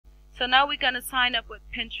So now we're going to sign up with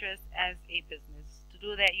Pinterest as a business. To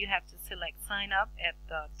do that, you have to select sign up at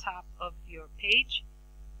the top of your page.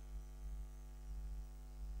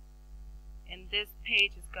 And this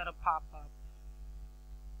page is going to pop up.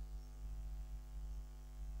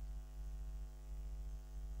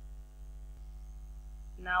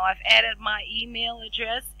 Now I've added my email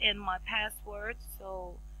address and my password,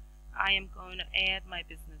 so I am going to add my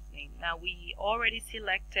business name. Now we already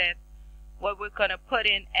selected what we're going to put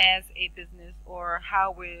in as a business, or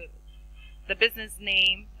how the business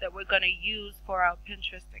name that we're going to use for our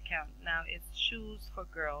Pinterest account. Now it's Shoes for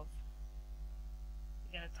Girls.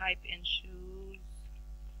 We're going to type in Shoes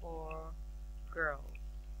for Girls.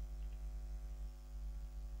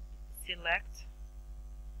 Select.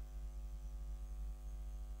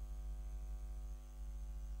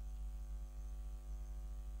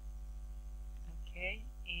 Okay,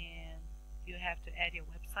 and you have to add your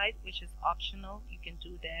website, which is optional. You can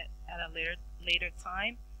do that at a later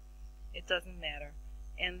time. It doesn't matter.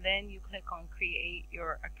 And then you click on create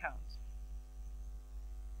your account.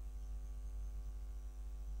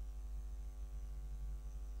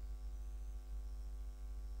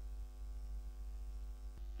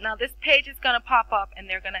 Now this page is going to pop up, and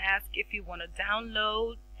they're going to ask if you want to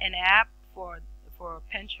download an app for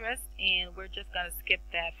Pinterest, and we're just going to skip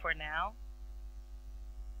that for now.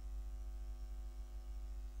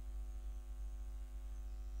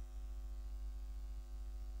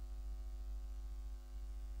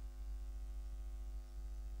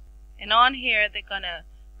 And on here, they're going to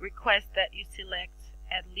request that you select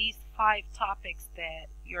at least 5 topics that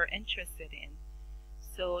you're interested in.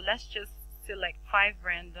 So let's just select 5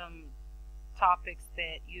 random topics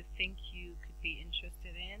that you think you could be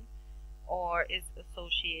interested in, or is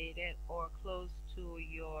associated or close to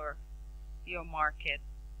your market.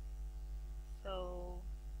 So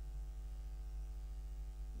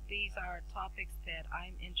these are topics that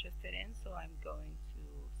I'm interested in, so I'm going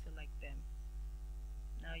to select them.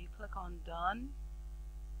 Now you click on done,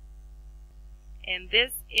 and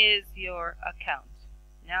this is your account.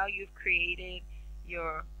 Now you've created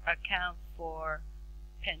your account for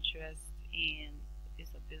Pinterest, and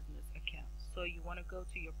it's a business account. So you want to go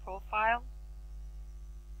to your profile,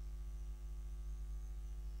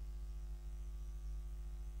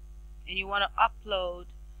 and you want to upload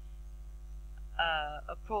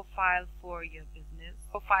a profile for your business,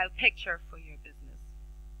 profile picture for your business.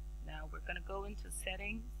 Now we're going to go into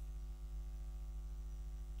settings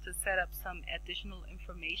to set up some additional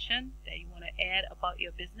information that you want to add about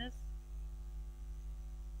your business.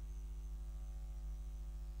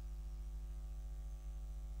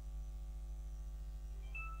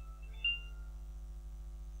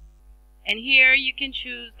 And here you can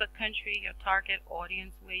choose the country, your target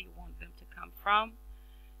audience, where you want them to come from.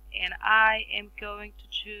 And I am going to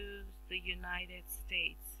choose the United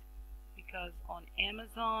States, because on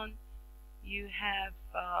Amazon you have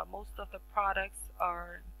most of the products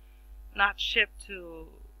are not shipped to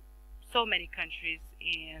so many countries,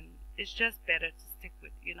 and it's just better to stick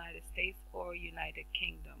with United States or United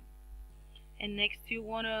Kingdom. And next you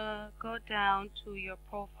want to go down to your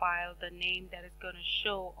profile, the name that is going to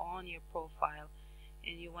show on your profile,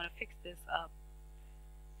 and you want to fix this up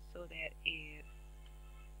so that it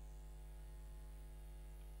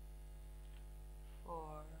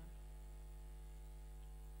for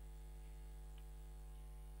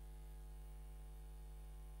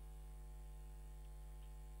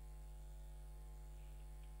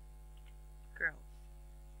girls.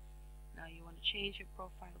 Now you want to change your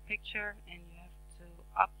profile picture, and you have to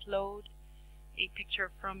upload a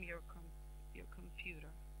picture from your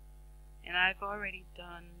computer. And I've already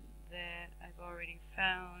done that. I've already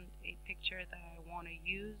found a picture that I want to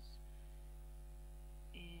use,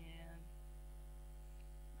 and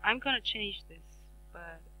I'm going to change this,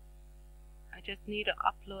 but I just need to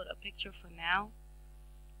upload a picture for now.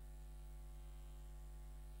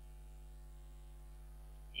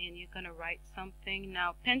 And you're going to write something.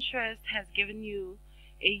 Now Pinterest has given you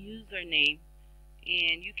a username,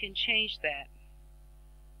 and you can change that.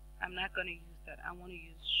 I'm not going to use that. I want to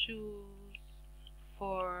use Shoes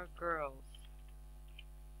for Girls.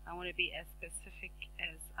 I want to be as specific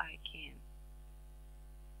as I can.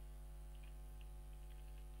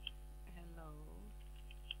 Hello.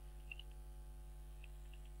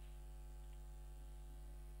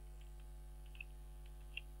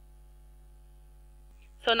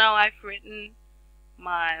 So now I've written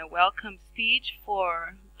my welcome speech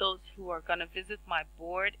for those who are going to visit my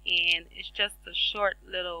board, and it's just a short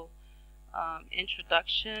little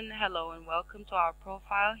introduction. Hello and welcome to our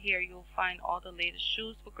profile. Here you'll find all the latest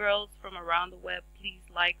shoes for girls from around the web. Please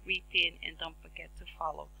like, retweet, and don't forget to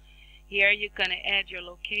follow. Here you're going to add your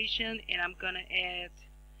location, and I'm going to add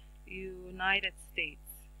United States.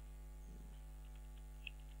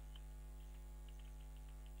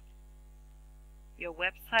 Your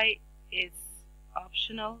website is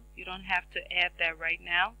optional. You don't have to add that right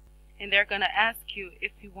now. And they're going to ask you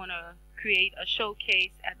if you want to create a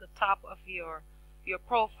showcase at the top of your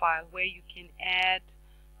profile where you can add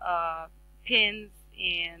pins,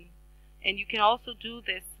 and you can also do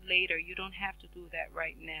this later. You don't have to do that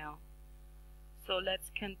right now. So let's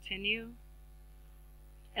continue.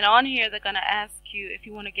 And on here they're going to ask you if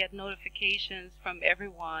you want to get notifications from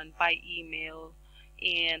everyone by email,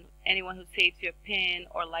 and anyone who saves your pin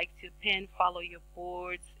or likes your pin, follow your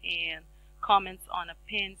boards, and comments on a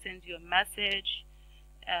pin, sends you a message.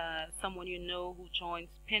 Someone you know who joins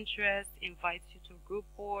Pinterest invites you to a group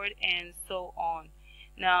board, and so on.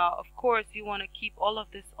 Now, of course, you want to keep all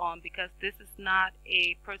of this on because this is not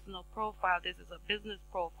a personal profile. This is a business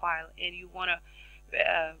profile, and you want to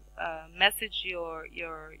message your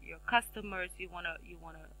customers. You want to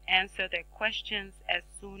answer their questions as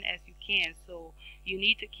soon as you can. So you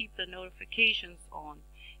need to keep the notifications on.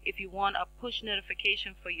 If you want a push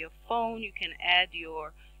notification for your phone, you can add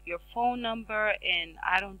your phone number, and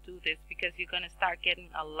I don't do this because you're going to start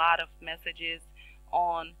getting a lot of messages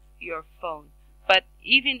on your phone. But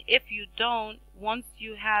even if you don't, once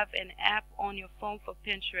you have an app on your phone for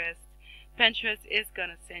Pinterest, Pinterest is going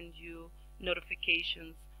to send you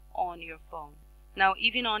notifications on your phone. Now,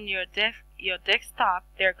 even on your desktop,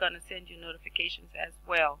 they're going to send you notifications as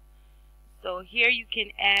well. So here you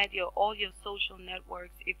can add all your social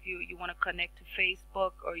networks if you want to connect to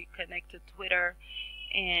Facebook, or you connect to Twitter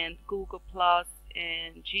and Google Plus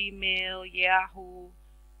and Gmail, Yahoo,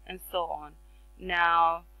 and so on.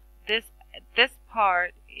 Now this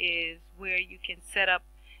part is where you can set up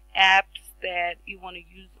apps that you want to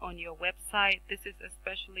use on your website. This is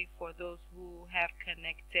especially for those who have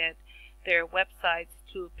connected their websites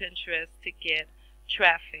to Pinterest to get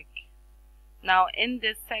traffic. Now in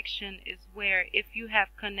this section is where if you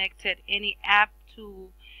have connected any app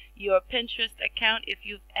to your Pinterest account, if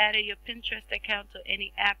you've added your Pinterest account to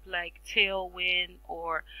any app like Tailwind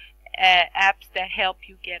or apps that help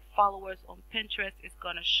you get followers on Pinterest, is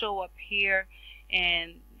going to show up here,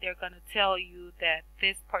 and they're going to tell you that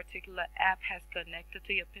this particular app has connected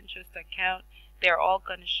to your Pinterest account. They're all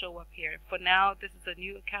going to show up here. For now, this is a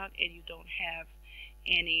new account and you don't have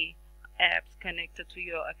any apps connected to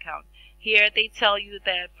your account. Here they tell you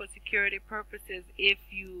that for security purposes, if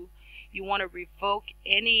you want to revoke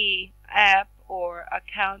any app or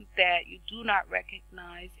account that you do not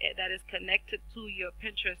recognize that is connected to your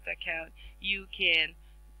Pinterest account, you can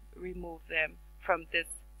remove them from this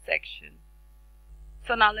section.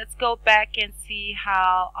 So now let's go back and see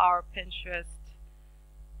how our Pinterest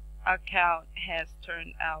account has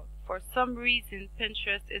turned out. For some reason,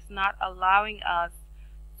 Pinterest is not allowing us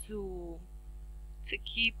to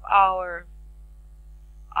keep our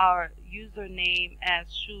username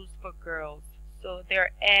as Shoes for Girls. So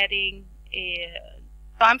they're adding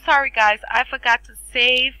so I'm sorry guys, I forgot to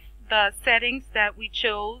save the settings that we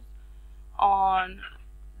chose on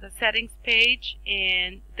the settings page,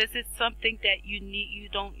 and this is something that you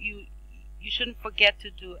shouldn't forget to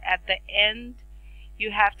do. At the end,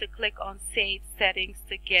 you have to click on Save Settings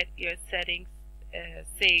to get your settings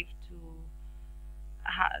saved to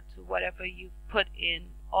whatever you've put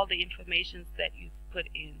in, all the information that you've put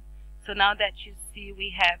in. So now that you see, we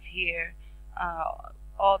have here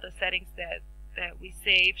all the settings that we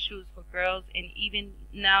save, Shoes for Girls, and even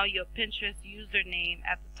now your Pinterest username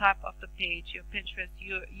at the top of the page, your Pinterest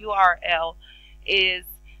URL is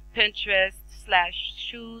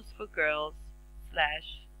Pinterest/shoesforgirls/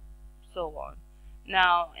 so on.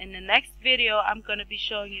 Now in the next video, I'm going to be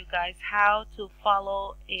showing you guys how to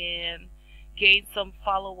follow and gain some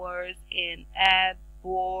followers and add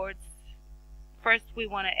boards. First we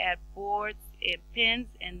want to add boards and pins,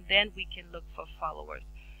 and then we can look for followers.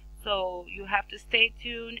 So you have to stay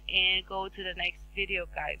tuned and go to the next video,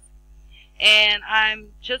 guys. And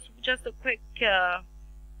I'm just a quick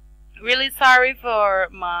really sorry for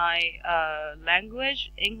my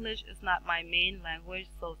language. English is not my main language,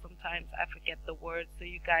 so sometimes I forget the words, so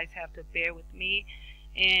you guys have to bear with me.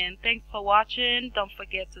 And thanks for watching. Don't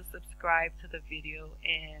forget to subscribe to the video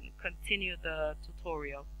and continue the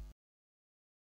tutorial.